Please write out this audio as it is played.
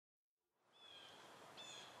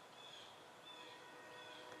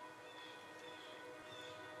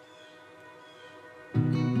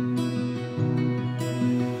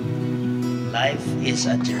Life is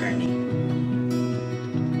a journey.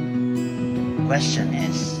 Question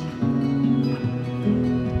is,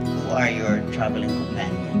 who are your traveling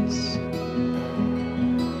companions?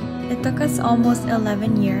 It took us almost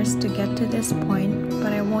 11 years to get to this point,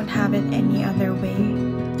 but I won't have it any other way.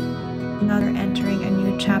 Now we're entering a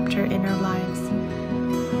new chapter in our lives.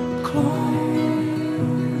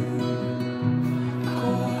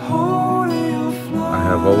 I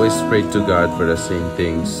have always prayed to God for the same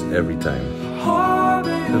things every time.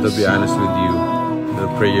 So to be honest with you, the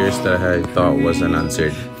prayers that I thought was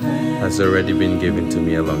unanswered has already been given to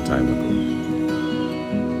me a long time ago.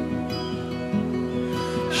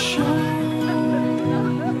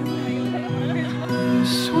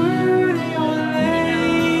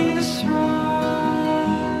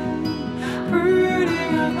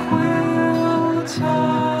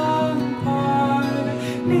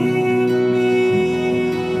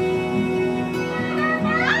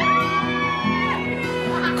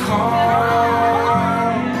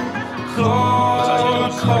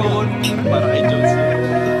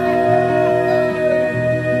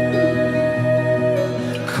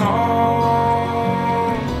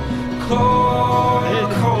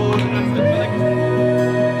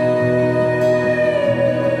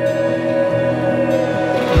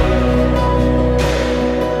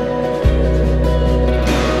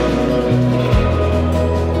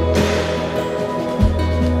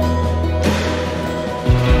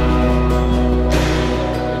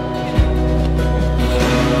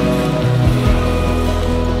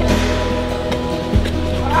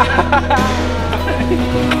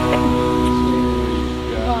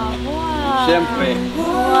 Siyempre,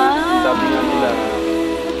 sabi nga nila,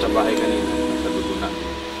 sa bahay kanina, sa dugo na.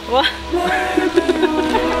 Wah!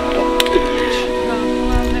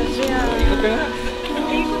 Ikot ka nga.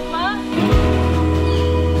 Ikot pa?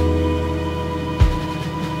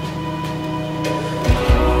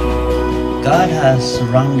 God has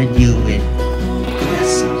surrounded you with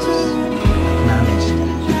blessings. Acknowledge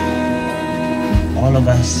that. All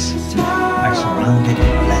of us are surrounded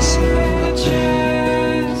with blessings.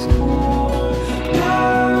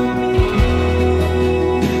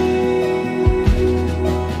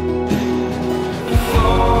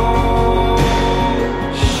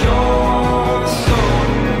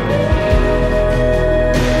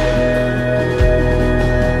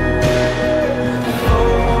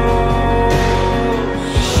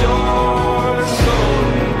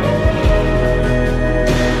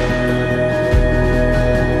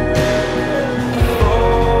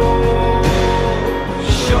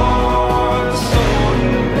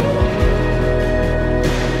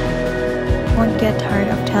 Get tired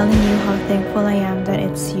of telling you how thankful I am that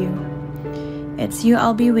it's you. It's you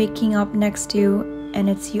I'll be waking up next to, and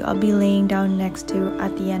it's you I'll be laying down next to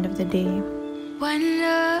at the end of the day.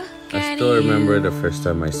 I still remember the first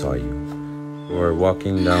time I saw you. You were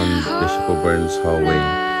walking down Bishop O'Byrne's hallway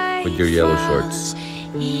with your yellow shorts.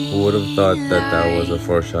 Who would have thought that that was a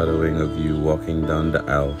foreshadowing of you walking down the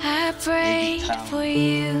aisle?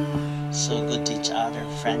 So good to each other,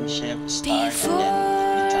 friendship start, and then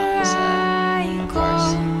becomes of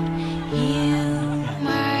course.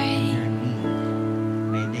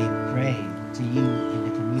 May they pray to you in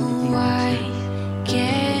the community. I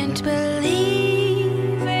can't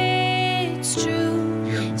believe it's true.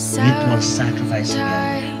 Your mutual sacrifice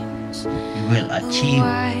together, you will achieve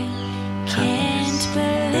happiness.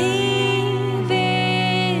 Believe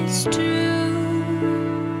it's true.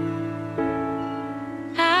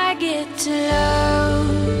 I get to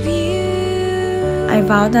love you. I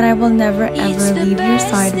vow that I will never ever leave your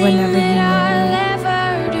side whenever you need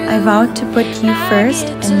me. I vow to put you first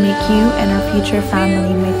and make you and our future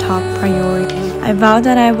family my top priority. I vow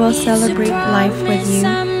that I will celebrate life with you,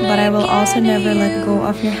 but I will also never let go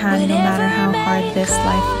of your hand no matter how hard this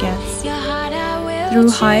life gets. Through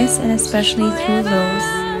highs and especially through lows,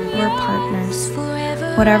 we're partners.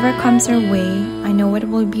 Whatever comes our way, I know it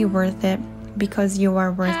will be worth it because you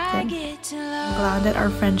are worth it. I'm glad that our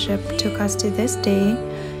friendship took us to this day,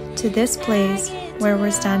 to this place where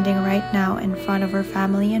we're standing right now in front of our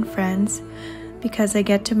family and friends, because I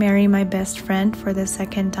get to marry my best friend for the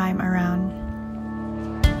second time around.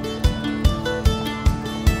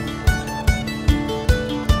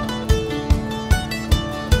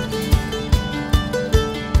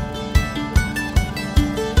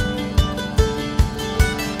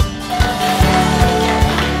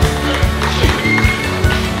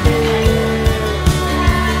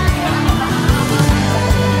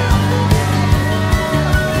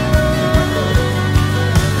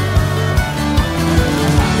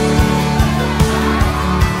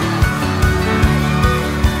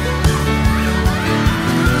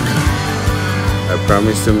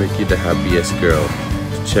 promise to make you the happiest girl,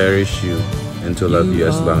 to cherish you, and to love you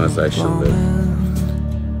as long as I shall live.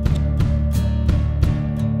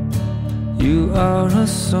 You are a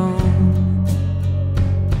song,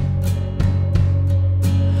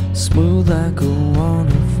 smooth like a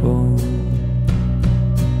waterfall,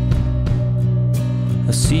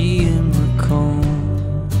 a sea in the calm.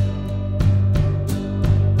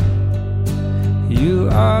 You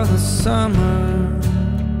are the summer,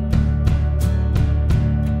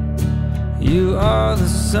 you are the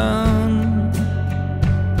sun,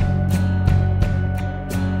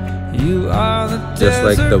 you are the Just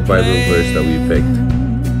like the Bible verse that we picked,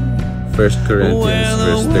 1 Corinthians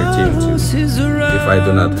verse 13:2. If I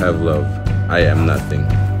do not have love, I am nothing,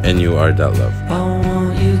 and you are that love.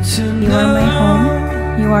 You are my home,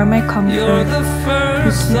 you are my comfort,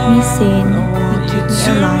 you keep me sane, you keep me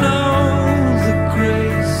alive.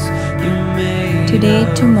 Today,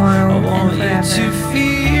 tomorrow, and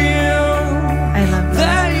forever.